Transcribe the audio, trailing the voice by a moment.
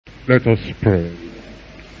Let us pray.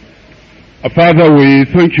 Father, we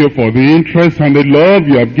thank you for the interest and the love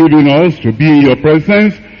you have given us to be in your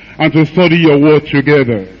presence and to study your word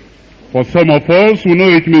together. For some of us, we know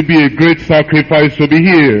it may be a great sacrifice to be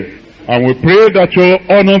here. And we pray that you'll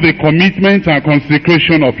honor the commitment and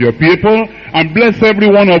consecration of your people and bless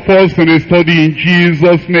every one of us in the study in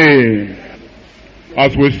Jesus' name.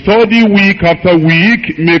 As we study week after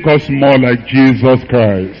week, make us more like Jesus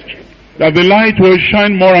Christ. That the light will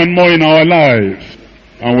shine more and more in our lives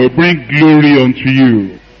and will bring glory unto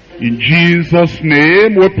you. In Jesus'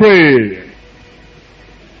 name we pray.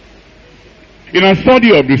 In our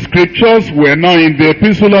study of the scriptures, we are now in the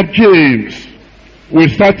epistle of James. We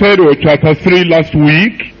started with chapter 3 last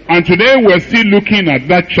week, and today we're still looking at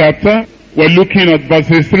that chapter. We're looking at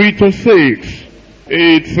verses 3 to 6.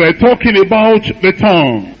 It's talking about the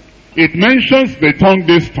tongue. It mentions the tongue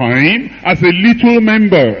this time as a little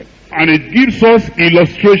member. And it gives us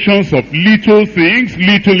illustrations of little things,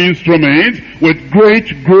 little instruments with great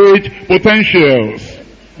potentials.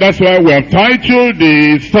 That's why we have titled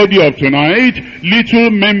the study of tonight,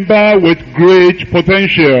 Little Member with Great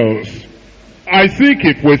Potentials. I think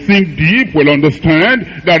if we think deep, we'll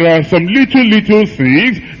understand that there are some little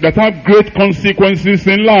things that have great consequences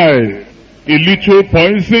in life. A little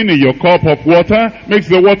poison in your cup of water makes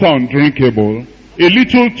the water undrinkable. A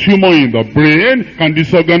little tumor in the brain can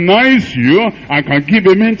disorganize you and can give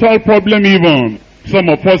a mental problem even. Some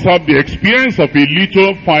of us have the experience of a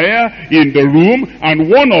little fire in the room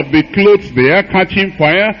and one of the clothes there catching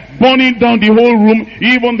fire, burning down the whole room,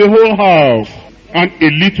 even the whole house. And a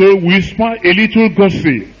little whisper, a little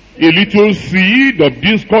gossip, a little seed of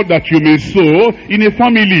discord that you may sow in a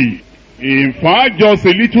family. In fact, just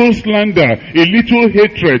a little slander, a little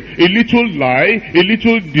hatred, a little lie, a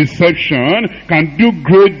little deception can do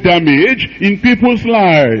great damage in people's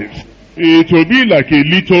lives. It will be like a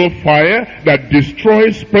little fire that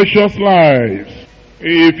destroys precious lives.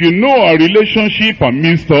 If you know our relationship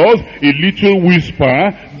amidst us, a little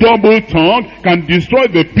whisper, double tongue, can destroy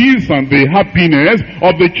the peace and the happiness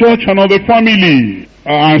of the church and of the family.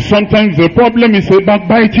 And sometimes the problem is a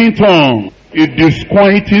backbiting tongue. It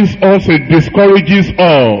disquiets us, it discourages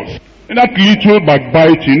us. And that little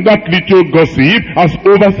backbiting, that little gossip has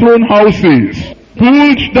overthrown houses,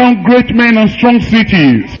 pulled down great men and strong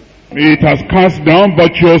cities. It has cast down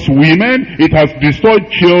virtuous women, it has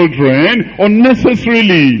destroyed children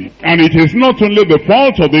unnecessarily. And it is not only the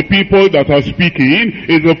fault of the people that are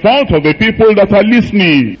speaking, it's the fault of the people that are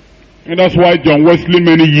listening. And that's why John Wesley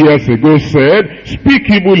many years ago said,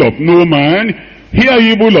 speak evil of no man, hear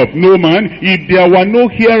evil of no man. If there were no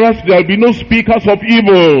hearers, there will be no speakers of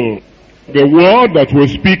evil. The word that will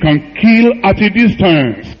speak can kill at a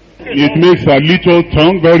distance. It makes a little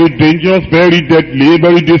tongue very dangerous, very deadly,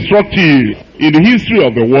 very destructive. In the history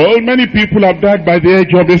of the world, many people have died by the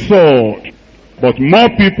edge of the sword. But more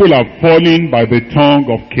people have fallen by the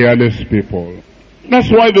tongue of careless people.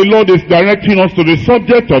 That's why the Lord is directing us to the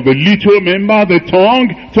subject of the little member, the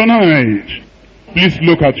tongue, tonight. Please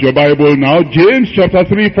look at your Bible now, James chapter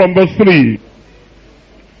 3 from verse 3.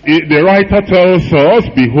 The writer tells us,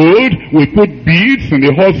 behold, we put beads in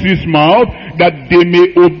the horse's mouth that they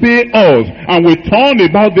may obey us, and we turn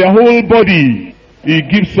about their whole body. He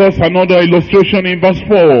gives us another illustration in verse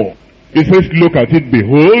 4. He says, look at it,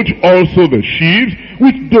 behold, also the sheaves,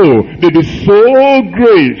 which though they be so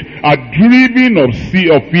great, are driven of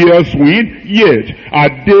fierce wind, yet are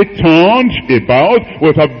they turned about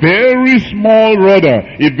with a very small rudder,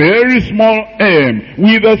 a very small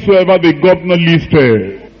whithersoever the governor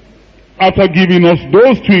listeth. After giving us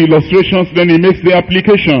those two illustrations, then he makes the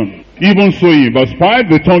application. Even so in verse 5,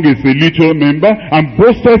 the tongue is a little member and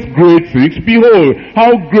boasteth great things. Behold,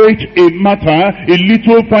 how great a matter a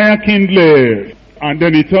little fire kindleth. And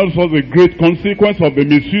then he tells us the great consequence of the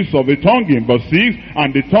misuse of the tongue in verse 6.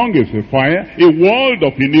 And the tongue is a fire, a world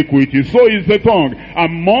of iniquity. So is the tongue.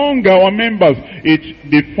 Among our members, it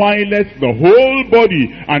defileth the whole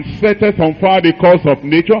body, and setteth on fire the course of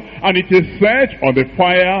nature, and it is set on the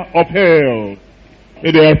fire of hell.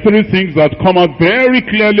 There are three things that come out very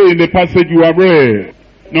clearly in the passage you have read.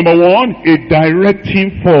 Number one, a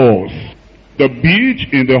directing force. The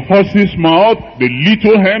bead in the horse's mouth, the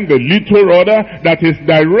little hem, the little rudder that is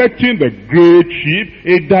directing the great ship,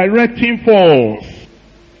 a directing force.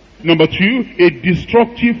 Number two, a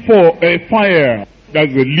destructive fire.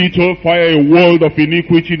 That's the little fire, a world of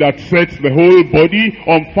iniquity that sets the whole body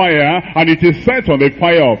on fire, and it is set on the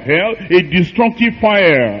fire of hell, a destructive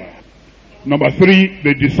fire. Number three,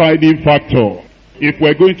 the deciding factor. If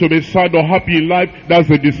we're going to be sad or happy in life, that's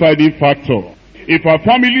the deciding factor. If our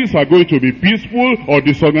families are going to be peaceful or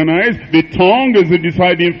disorganized, the tongue is the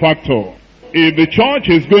deciding factor. If the church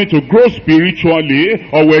is going to grow spiritually,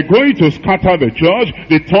 or we're going to scatter the church,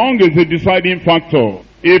 the tongue is the deciding factor.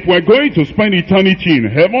 If we're going to spend eternity in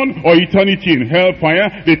heaven or eternity in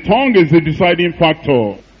hellfire, the tongue is the deciding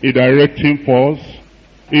factor. A directing force,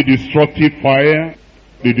 a destructive fire,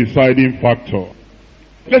 the deciding factor.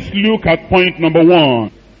 Let's look at point number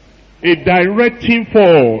 1. A directing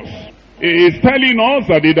force. It is telling us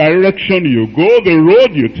that the direction you go, the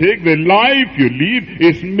road you take, the life you live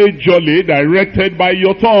is majorly directed by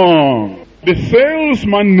your tongue. The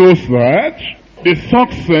salesman knows that. The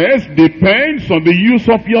success depends on the use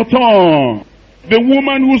of your tongue. The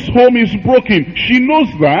woman whose home is broken, she knows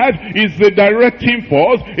that is the directing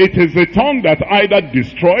force. It is the tongue that either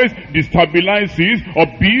destroys, destabilizes, or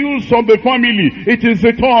builds up the family. It is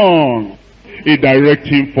the tongue. A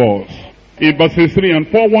directing force. In verses 3 and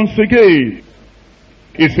 4 once again,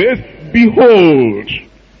 it says, behold.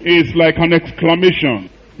 It's like an exclamation.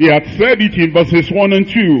 He had said it in verses 1 and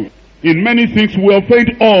 2. In many things we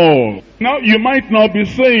offend all. Now you might not be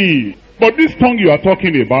saying, but this tongue you are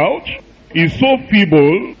talking about is so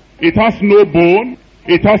feeble, it has no bone,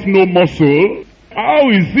 it has no muscle. How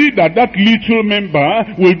is it that that little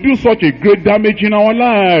member will do such a great damage in our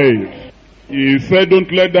lives? He said,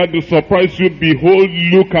 don't let that surprise you. Behold,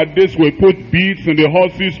 look at this. We put beads in the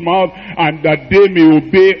horse's mouth, and that they may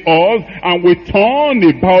obey us, and we turn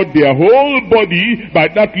about their whole body by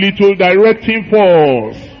that little directing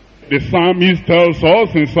force. The psalmist tells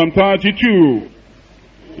us in Psalm 32.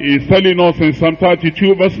 He's telling us in Psalm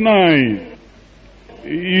 32 verse 9.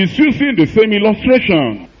 He's using the same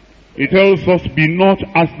illustration. It tells us, be not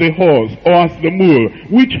as the horse or as the mule,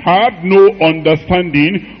 which have no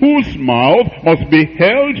understanding, whose mouth must be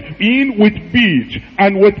held in with bit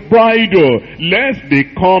and with bridle, lest they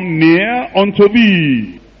come near unto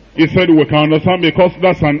thee. He said we can understand because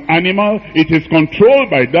that's an animal, it is controlled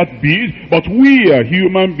by that beast, but we are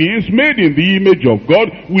human beings made in the image of God.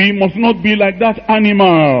 We must not be like that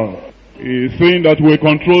animal. He's saying that we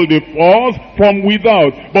control the force from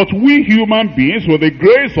without, but we human beings, with the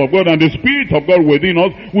grace of God and the Spirit of God within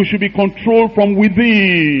us, we should be controlled from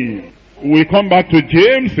within. We come back to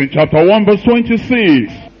James in chapter 1 verse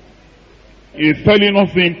 26. He's telling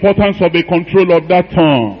us the importance of the control of that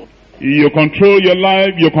tongue. You control your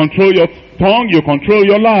life, you control your tongue, you control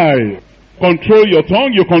your life. Control your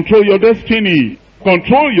tongue, you control your destiny.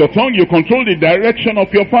 Control your tongue, you control the direction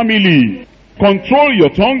of your family. Control your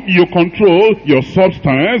tongue, you control your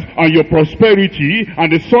substance and your prosperity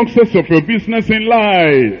and the success of your business in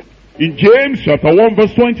life. In James chapter 1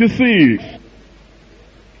 verse 26.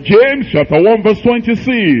 James chapter 1 verse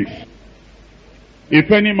 26. If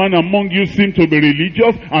any man among you seem to be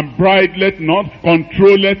religious, and bridleth not,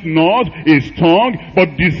 controlleth not his tongue,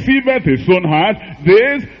 but deceiveth his own heart,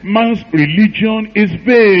 this man's religion is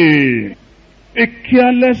vain. A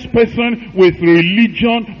careless person with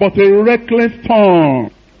religion, but a reckless tongue.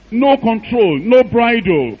 No control, no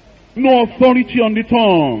bridle, no authority on the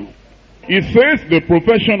tongue. It says the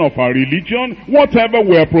profession of our religion, whatever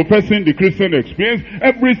we are professing the Christian experience,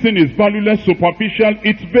 everything is valueless, superficial,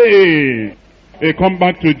 it's vain. Come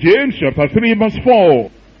back to James chapter 3 verse 4.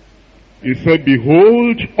 He said,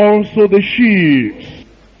 behold also the sheep.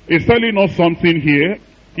 He's telling us something here.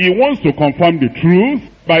 He wants to confirm the truth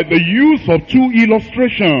by the use of two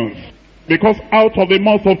illustrations. Because out of the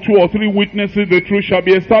mouth of 2 or 3 witnesses the truth shall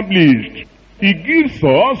be established. He gives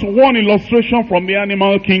us one illustration from the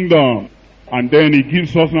animal kingdom. And then he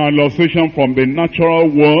gives us an illustration from the natural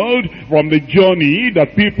world, from the journey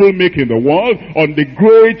that people make in the world, in the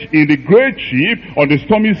great ship, on the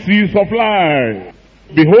stormy seas of life.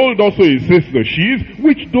 Behold also, he says, the ships,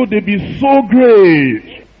 which though they be so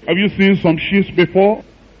great. Have you seen some ships before?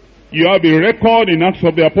 You have a record in Acts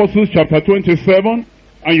of the Apostles chapter 27,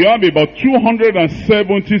 and you have about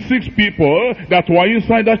 276 people that were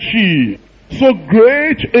inside that ship. So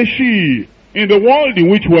great a ship. In the world in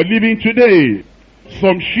which we're living today,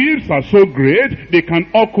 some ships are so great, they can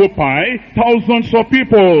occupy thousands of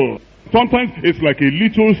people. Sometimes it's like a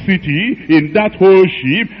little city in that whole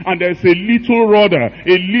ship, and there's a little rudder,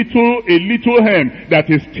 a little helm that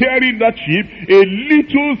is steering that ship, a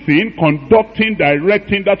little thing conducting,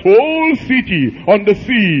 directing that whole city on the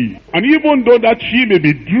sea. And even though that ship may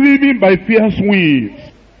be driven by fierce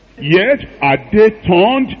winds, yet are they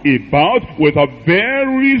turned about with a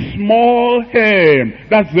very small helm.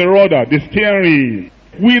 That's the rudder, the steering.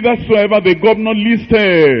 Whithersoever the governor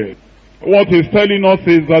listed. What he's telling us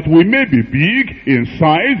is that we may be big in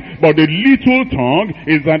size, but the little tongue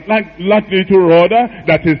is that like little rudder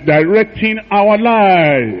that is directing our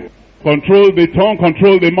life. Control the tongue,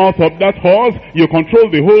 control the mouth of that horse, you control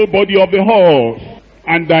the whole body of the horse.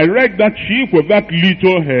 And direct that sheep with that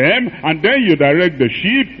little hem, and then you direct the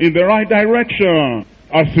sheep in the right direction.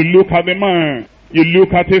 As you look at the man, you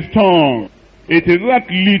look at his tongue. It is that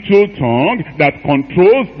little tongue that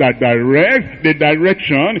controls, that directs the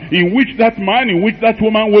direction in which that man, in which that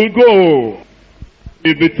woman will go.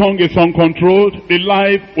 If the tongue is uncontrolled, the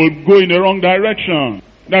life will go in the wrong direction.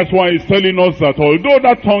 That's why he's telling us that although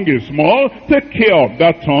that tongue is small, take care of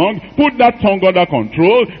that tongue, put that tongue under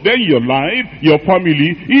control, then your life, your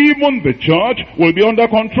family, even the church will be under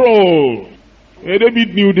control.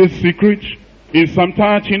 David knew this secret in Psalm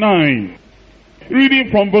 39.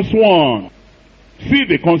 Reading from verse 1. See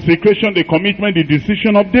the consecration, the commitment, the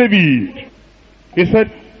decision of David. He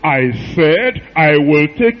said, I said, I will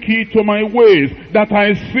take heed to my ways, that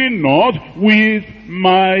I sin not with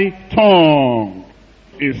my tongue.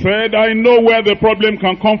 He said, I know where the problem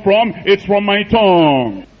can come from. It's from my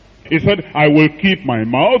tongue. He said, I will keep my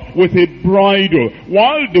mouth with a bridle,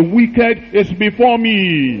 while the wicked is before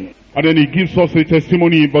me. And then he gives us a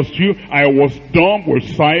testimony in verse 2. I was dumb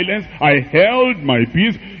with silence. I held my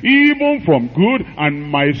peace, even from good, and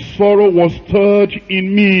my sorrow was stirred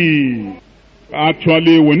in me.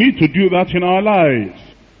 Actually, we need to do that in our lives.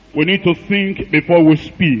 We need to think before we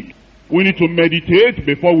speak. We need to meditate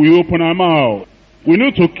before we open our mouth. We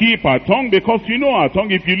need to keep our tongue, because you know our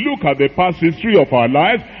tongue, if you look at the past history of our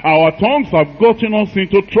lives, our tongues have gotten us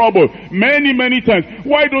into trouble many, many times.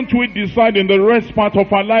 Why don't we decide in the rest part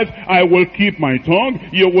of our lives, I will keep my tongue,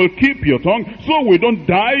 you will keep your tongue, so we don't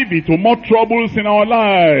dive into more troubles in our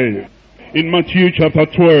life. In Matthew chapter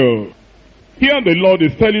 12, here the Lord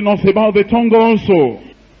is telling us about the tongue also.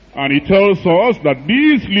 And he tells us that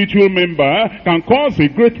this little member can cause a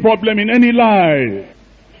great problem in any life.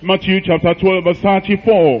 Matthew chapter 12 verse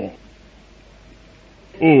 34.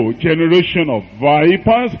 O generation of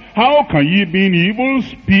vipers, how can ye being evil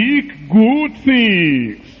speak good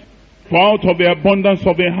things? For out of the abundance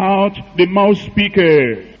of the heart the mouth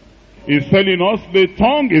speaketh. He's telling us the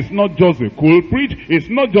tongue is not just a culprit, it's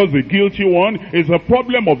not just a guilty one, it's a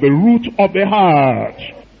problem of the root of the heart.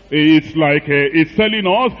 It's like, it's telling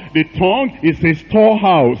us the tongue is a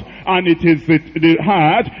storehouse, and it is the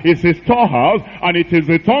heart is a storehouse, and it is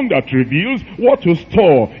the tongue that reveals what to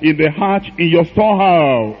store in the heart, in your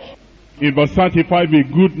storehouse. In verse 35, a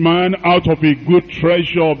good man out of a good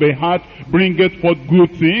treasure of the heart bringeth forth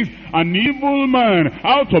good things. An evil man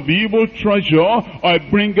out of the evil treasure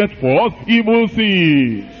bringeth forth evil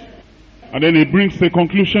things. And then he brings the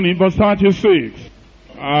conclusion in verse 36.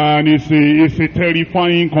 And it's a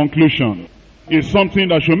terrifying conclusion. It's something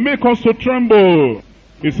that should make us to tremble.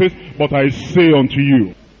 He says, but I say unto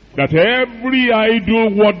you, that every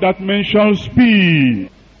idle word that men shall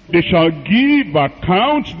speak, they shall give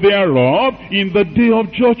account thereof in the day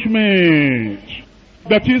of judgment.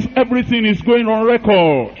 That is, everything is going on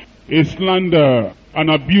record. A slander, an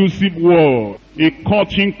abusive word, a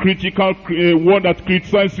cutting, critical word that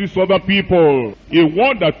criticizes other people, a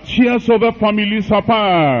word that tears other families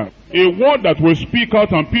apart, a word that will speak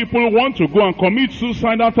out and people want to go and commit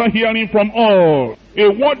suicide after hearing from all, a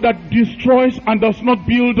word that destroys and does not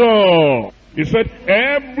build up. He said,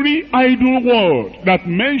 every idle word that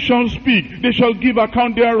men shall speak, they shall give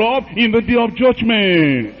account thereof in the day of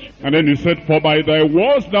judgment. And then he said, for by thy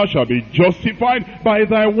words thou shalt be justified, by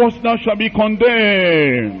thy words thou shalt be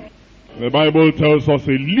condemned. The Bible tells us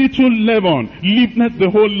a little leaven leaveneth the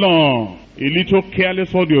whole lump. A little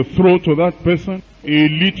careless word you throw to that person, a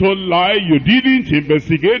little lie you didn't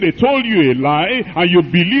investigate, they told you a lie, and you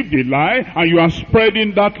believed a lie, and you are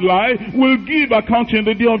spreading that lie, will give account in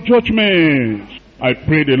the day of judgment. I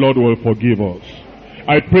pray the Lord will forgive us.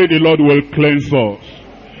 I pray the Lord will cleanse us.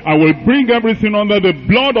 I will bring everything under the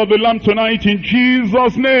blood of the Lamb tonight in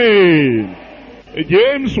Jesus' name.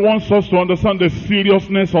 James wants us to understand the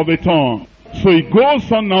seriousness of the tongue. So he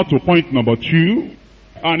goes on now to point number 2,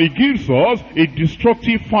 and he gives us a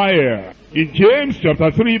destructive fire. In James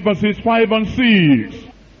chapter 3 verses 5 and 6,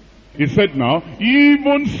 he said now,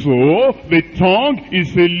 even so the tongue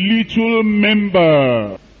is a little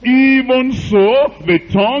member. Even so the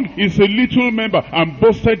tongue is a little member, and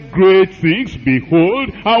boasted great things. Behold,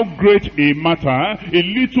 how great a matter a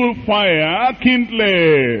little fire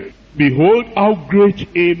kindleth. Behold, how great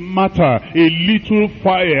a matter a little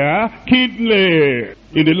fire kindleth.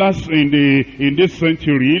 In this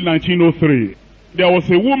century, 1903, there was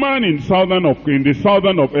a woman in the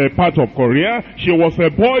southern part of Korea. She was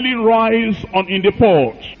boiling rice in the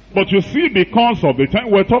pot. But you see, because of the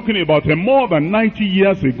time, we're talking about more than 90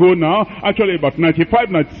 years ago now, actually about 95,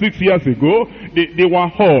 96 years ago, they were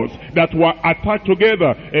horses that were attached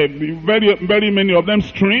together, very many of them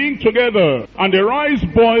stringed together. And the rice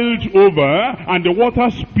boiled over, and the water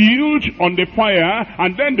spilled on the fire,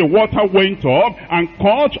 and then the water went up and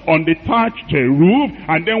caught on the thatched roof,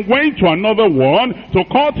 and then went to another one. To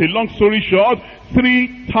cut a long story short,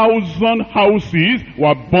 3,000 houses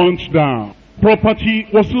were burnt down. Property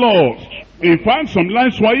was lost. In fact, some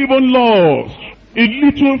lives were even lost. A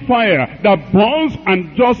little fire that burns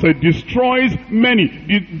and just destroys many,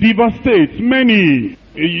 devastates many.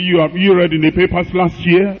 You read in the papers last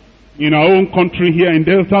year, in our own country here in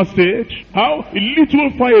Delta State, how a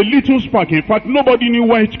little fire, a little spark, in fact, nobody knew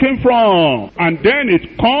where it came from. And then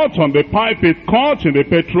it caught on the pipe, it caught in the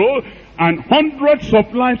petrol, and hundreds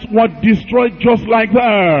of lives were destroyed just like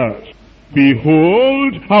that.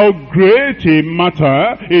 Behold, how great a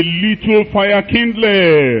matter a little fire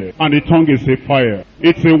kindleth. And the tongue is a fire.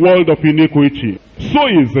 It's a world of iniquity. So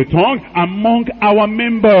is the tongue among our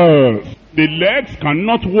members. The legs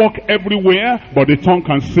cannot walk everywhere, but the tongue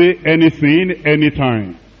can say anything,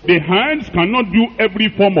 anytime. The hands cannot do every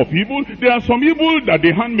form of evil. There are some evil that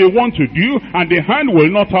the hand may want to do, and the hand will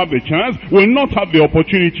not have the chance, will not have the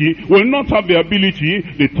opportunity, will not have the ability.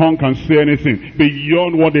 The tongue can say anything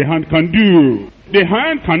beyond what the hand can do. The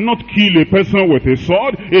hand cannot kill a person with a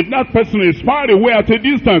sword if that person is far away at a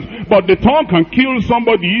distance, but the tongue can kill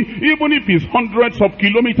somebody even if he's hundreds of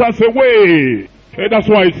kilometers away. That's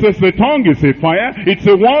why it says the tongue is a fire. It's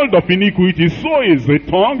a world of iniquity. So is the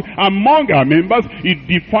tongue among our members. It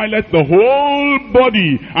defileth the whole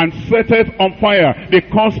body and setteth on fire the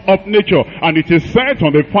course of nature, and it is set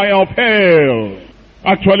on the fire of hell.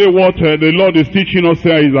 Actually, what the Lord is teaching us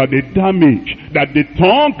here is that the damage that the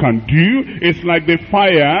tongue can do is like the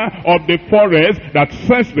fire of the forest that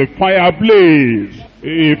sets the fire ablaze.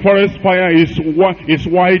 A forest fire is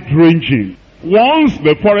wide-ranging. Once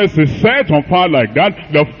the forest is set on fire like that,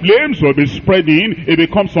 the flames will be spreading. It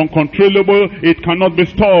becomes uncontrollable. It cannot be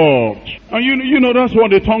stopped. And you know that's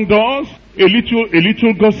what the tongue does. A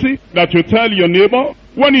little gossip that you tell your neighbor.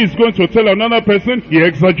 When he's going to tell another person, he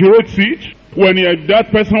exaggerates it. When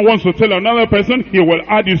that person wants to tell another person, he will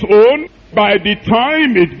add his own. By the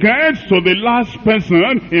time it gets to the last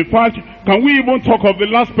person, in fact, can we even talk of the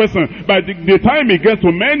last person? By the time it gets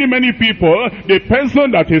to many people, the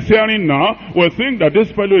person that is hearing now will think that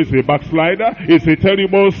this fellow is a backslider, is a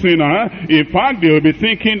terrible sinner. In fact, they will be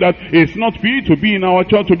thinking that it's not fit to be in our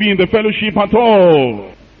church, to be in the fellowship at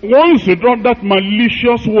all. Once you drop that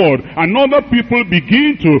malicious word, and other people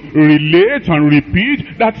begin to relate and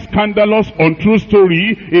repeat that scandalous, untrue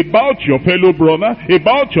story about your fellow brother,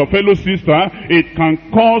 about your fellow sister, it can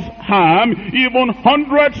cause harm even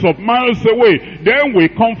hundreds of miles away. Then we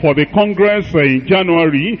come for the Congress in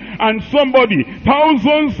January, and somebody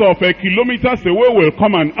thousands of kilometers away will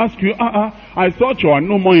come and ask you, I thought you are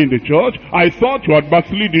no more in the church. I thought you are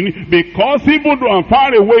backsliding, because even though I'm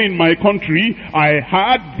far away in my country, I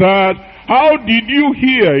had that. How did you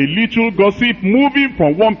hear a little gossip moving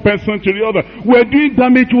from one person to the other? We're doing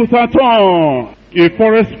damage with our tongue. A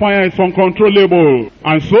forest fire is uncontrollable,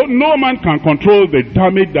 and so no man can control the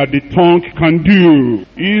damage that the tongue can do.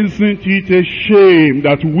 Isn't it a shame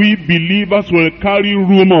that we believers will carry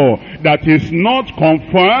rumor that is not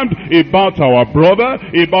confirmed about our brother,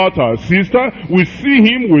 about our sister? We see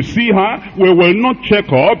him, we see her, we will not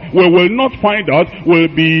check up, we will not find out,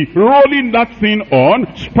 we'll be rolling that thing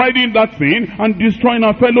on, spreading that thing, and destroying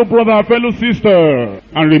our fellow brother, our fellow sister.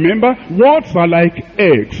 And remember, words are like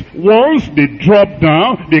eggs. Once they drop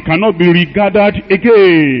down, they cannot be regathered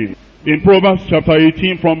again. In Proverbs chapter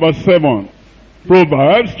 18 from verse 7.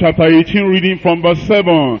 Proverbs chapter 18 reading from verse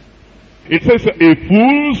 7. It says, a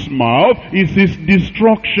fool's mouth is his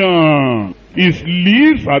destruction. His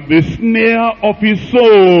lips are the snare of his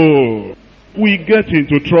soul. We get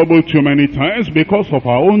into trouble too many times because of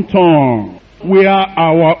our own tongue. We are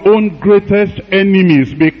our own greatest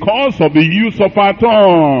enemies because of the use of our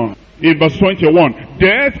tongue. In verse 21,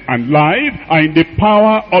 death and life are in the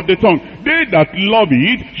power of the tongue. They that love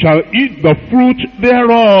it shall eat the fruit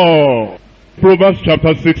thereof. Proverbs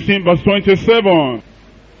chapter 16 verse 27.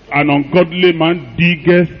 An ungodly man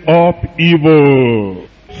diggeth up evil.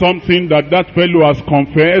 Something that fellow has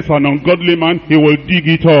confessed, an ungodly man, he will dig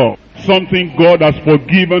it up. Something God has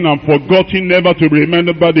forgiven and forgotten, never to be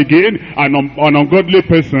remembered again. An ungodly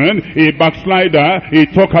person, a backslider, a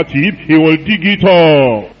talkative, he will dig it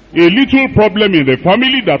up. A little problem in the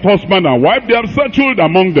family that husband and wife, they have settled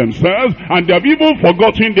among themselves, and they have even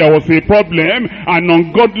forgotten there was a problem. An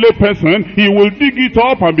ungodly person, he will dig it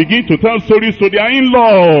up and begin to tell stories to their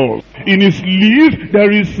in-laws. In his lips,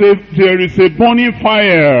 there is a burning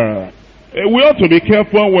fire. We ought to be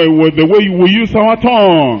careful with the way we use our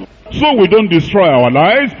tongue, so we don't destroy our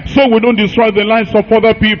lives, so we don't destroy the lives of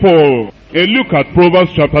other people. Look at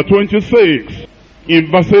Proverbs chapter 26,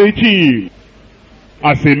 in verse 18.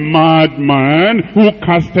 As a madman who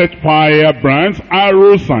casteth firebrands,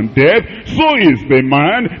 arrows, and death, so is the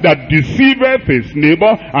man that deceiveth his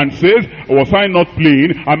neighbor and says, was I not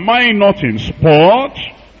playing? Am I not in sport?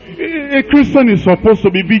 A Christian is supposed to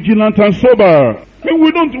be vigilant and sober.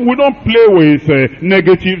 We don't play with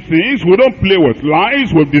negative things. We don't play with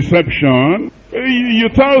lies, with deception. You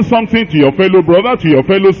tell something to your fellow brother, to your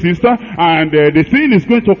fellow sister, and the thing is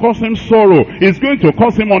going to cause him sorrow. It's going to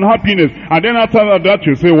cause him unhappiness. And then after that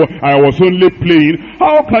you say, well, I was only playing.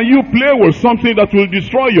 How can you play with something that will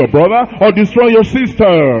destroy your brother or destroy your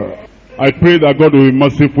sister? I pray that God will be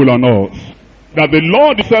merciful on us, that the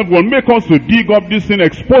Lord himself will make us to dig up this sin,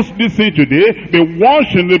 expose this sin today, be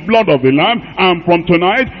washed in the blood of the Lamb, and from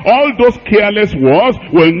tonight, all those careless words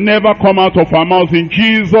will never come out of our mouths in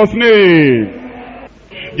Jesus' name.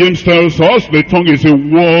 James tells us the tongue is a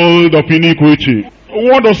world of iniquity.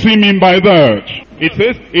 What does he mean by that? It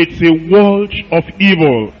says it's a world of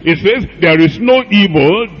evil. It says there is no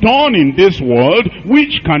evil done in this world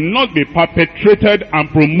which cannot be perpetrated and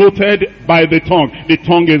promoted by the tongue. The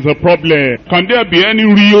tongue is a problem. Can there be any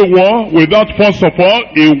real war without, first of all,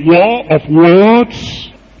 a war of words?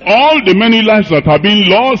 All the many lives that have been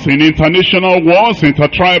lost in international wars,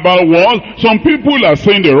 intertribal wars, some people are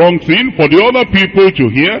saying the wrong thing for the other people to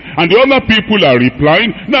hear, and the other people are replying.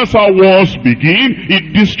 That's how wars begin.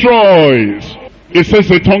 It destroys. It says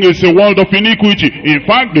the tongue is a world of iniquity. In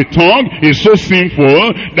fact, the tongue is so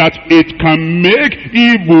sinful that it can make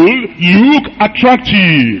evil look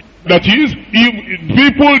attractive. That is,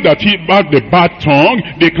 people that have the bad tongue,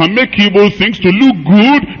 they can make evil things to look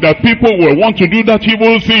good, that people will want to do that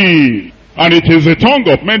evil thing. And it is the tongue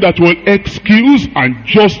of men that will excuse and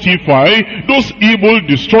justify those evil,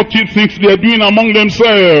 destructive things they are doing among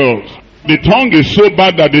themselves. The tongue is so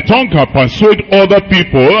bad that the tongue can persuade other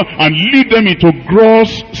people and lead them into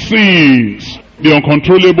gross sins. The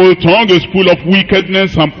uncontrollable tongue is full of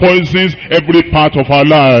wickedness and poisons every part of our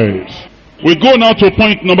lives. We go now to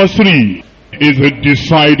point number 3. Is a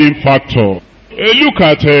deciding factor. Look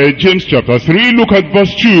at James chapter 3, look at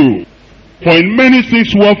verse 2. For in many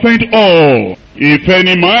things we offend all. If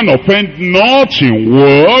any man offend not in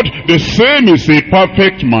word, the same is a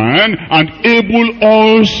perfect man, and able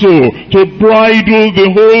also to bridle the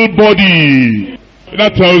whole body.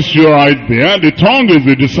 That tells you right there, the tongue is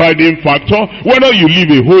the deciding factor. Whether you live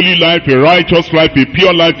a holy life, a righteous life, a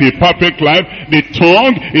pure life, a perfect life, the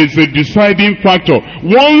tongue is the deciding factor.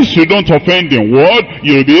 Once you don't offend in word,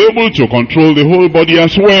 you'll be able to control the whole body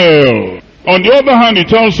as well. On the other hand, it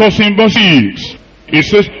tells us in verse 6, it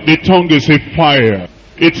says the tongue is a fire.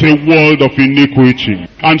 It's a world of iniquity.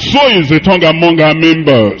 And so is the tongue among our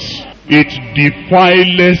members. It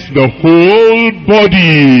defileth the whole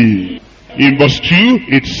body. In verse 2,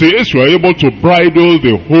 it says we are able to bridle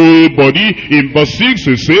the whole body. In verse 6,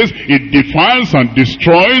 it says it defiles and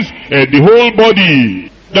destroys the whole body.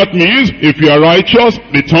 That means if you are righteous,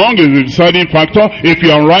 the tongue is the deciding factor. If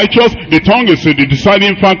you are unrighteous, the tongue is the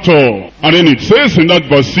deciding factor. And then it says in that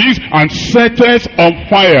verse 6, and setteth on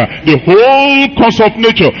fire the whole course of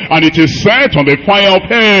nature, and it is set on the fire of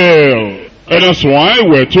hell. And that's why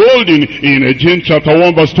we're told in James chapter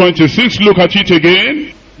 1 verse 26, look at it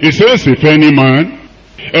again. It says, if any man,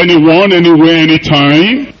 anyone, anywhere,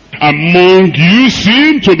 anytime, among you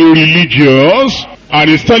seem to be religious, and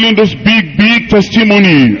is telling those big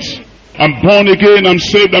testimonies, I'm born again, I'm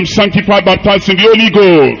saved, I'm sanctified, baptized in the Holy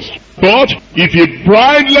Ghost. But if he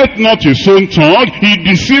bridleth not his own tongue, he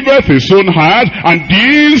deceiveth his own heart, and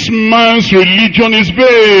this man's religion is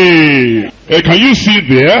vain. Can you see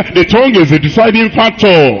there? The tongue is the deciding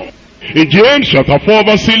factor. In James chapter 4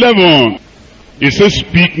 verse 11, it says,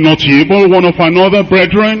 speak not evil one of another,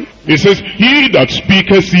 brethren. It says, he that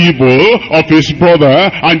speaketh evil of his brother,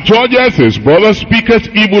 and judges his brother, speaketh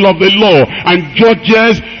evil of the law, and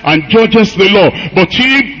judges the law. But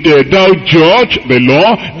if thou judge the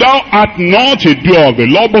law, thou art not a doer of the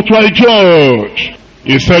law, but a judge.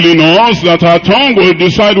 He's telling us that our tongue will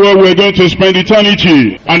decide where we're going to spend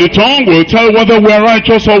eternity. And the tongue will tell whether we're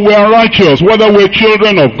righteous or we're righteous, whether we're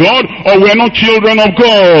children of God or we're not children of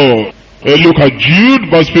God. Look at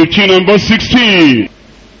Jude verse 15 and verse 16.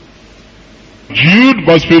 Jude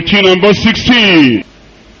verse 15 and verse 16.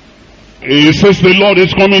 He says the Lord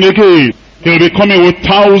is coming again. He'll be coming with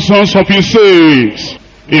thousands of his saints.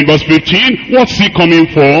 In verse 15, what's he coming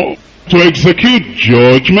for? To execute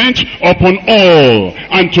judgment upon all,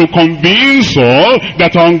 and to convince all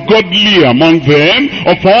that are ungodly among them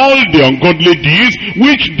of all the ungodly deeds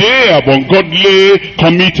which they have ungodly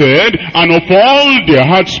committed, and of all their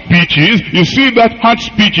hard speeches. You see that hard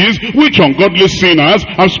speeches which ungodly sinners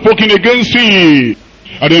have spoken against him.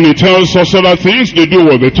 And then he tells us other things they do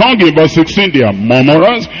with the tongue. In verse 16, they are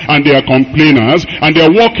murmurers, and they are complainers, and they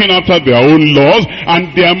are walking after their own laws,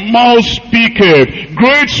 and their mouth speaketh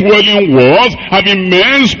great swelling words, having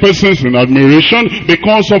men's persons in admiration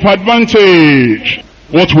because of advantage.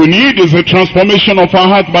 What we need is a transformation of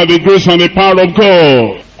our heart by the grace and the power of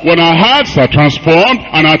God. When our hearts are transformed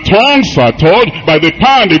and our tongues are taught by the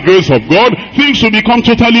power and the grace of God, things will become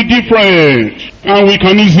totally different. And we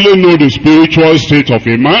can easily know the spiritual state of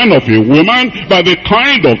a man, of a woman, by the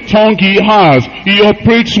kind of tongue he has, he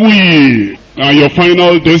operates with. And your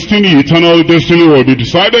final destiny, eternal destiny, will be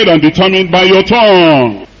decided and determined by your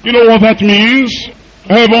tongue. You know what that means?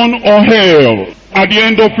 Heaven or hell, at the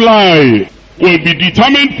end of life, will be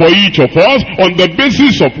determined for each of us on the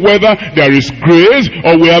basis of whether there is grace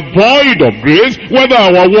or we are void of grace, whether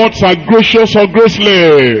our words are gracious or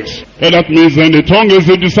graceless. And that means then the tongue is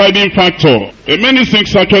the deciding factor. And many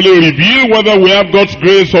things actually reveal whether we have God's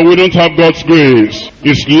grace or we don't have God's grace.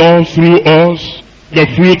 His love through us, the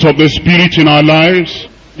fruit of the Spirit in our lives,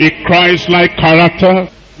 a Christ-like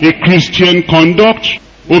character, a Christian conduct,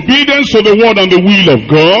 obedience to the word and the will of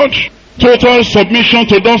God, total submission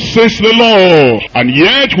to thus says the Lord. And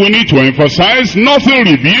yet we need to emphasize, nothing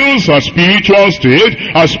reveals our spiritual state,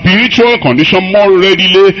 our spiritual condition more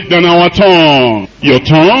readily than our tongue. Your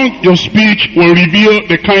tongue, your speech will reveal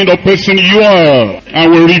the kind of person you are, and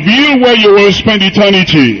will reveal where you will spend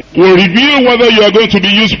eternity, will reveal whether you are going to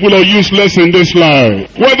be useful or useless in this life,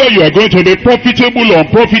 whether you are going to be profitable or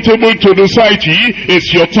unprofitable to the society.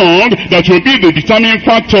 It's your tongue that will be the determining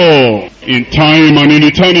factor in time and in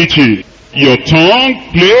eternity. Your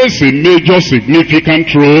tongue plays a major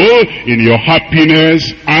significant role in your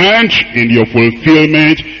happiness and in your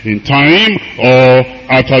fulfillment in time or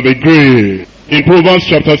after the grave. In Proverbs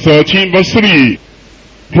chapter 13 verse 3.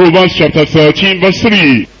 Proverbs chapter 13 verse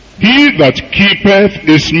 3. He that keepeth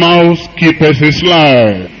his mouth keepeth his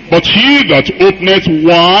life, but he that openeth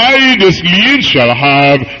wide his lips shall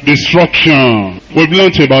have destruction. We've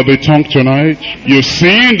learnt about the tongue tonight. You've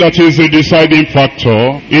seen that is a deciding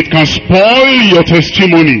factor. It can spoil your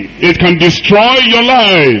testimony. It can destroy your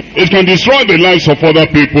life. It can destroy the lives of other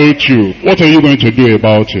people too. What are you going to do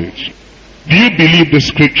about it? Do you believe the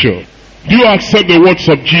scripture? Do you accept the words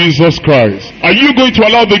of Jesus Christ? Are you going to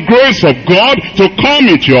allow the grace of God to come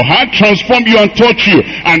into your heart, transform you and touch you,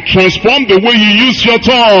 and transform the way you use your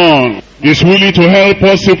tongue? He's willing to help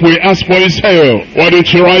us if we ask for his help. Why don't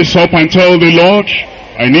you rise up and tell the Lord,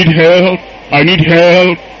 I need help, I need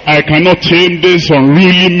help, I cannot tame this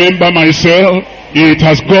unruly member myself. It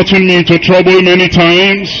has gotten me into trouble many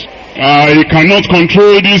times. I cannot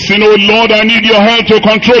control this. Lord, I need your help to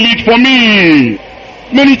control it for me.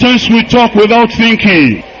 Many times we talk without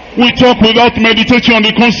thinking. We talk without meditating on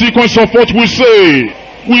the consequence of what we say.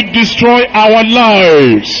 We destroy our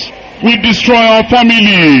lives. We destroy our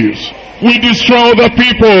families. We destroy other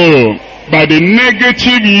people by the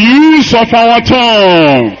negative use of our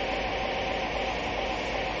tongue.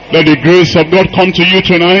 Let the grace of God come to you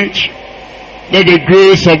tonight. Let the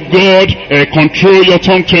grace of God control your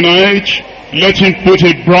tongue tonight. Let him put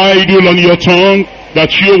a bridle on your tongue,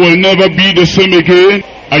 that you will never be the same again,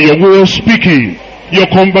 and your way of speaking, your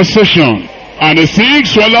conversation, and the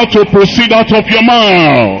things you allow to proceed out of your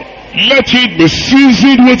mouth, let it be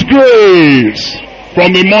seasoned with grace,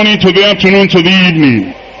 from the morning to the afternoon to the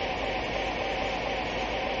evening.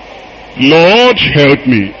 Lord, help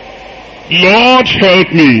me. Lord, help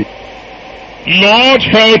me. Lord,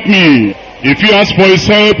 help me. If you ask for his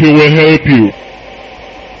help, he will help you.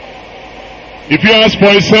 If you ask for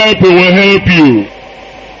his help, he will help you.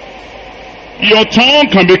 Your tongue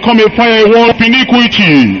can become a firewall of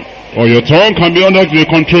iniquity, or your tongue can be under the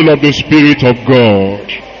control of the Spirit of God.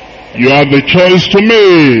 You have the choice to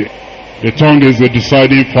make. The tongue is the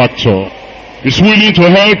deciding factor. It's willing to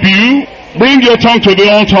help you. Bring your tongue to the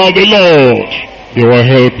altar of the Lord. He will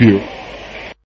help you.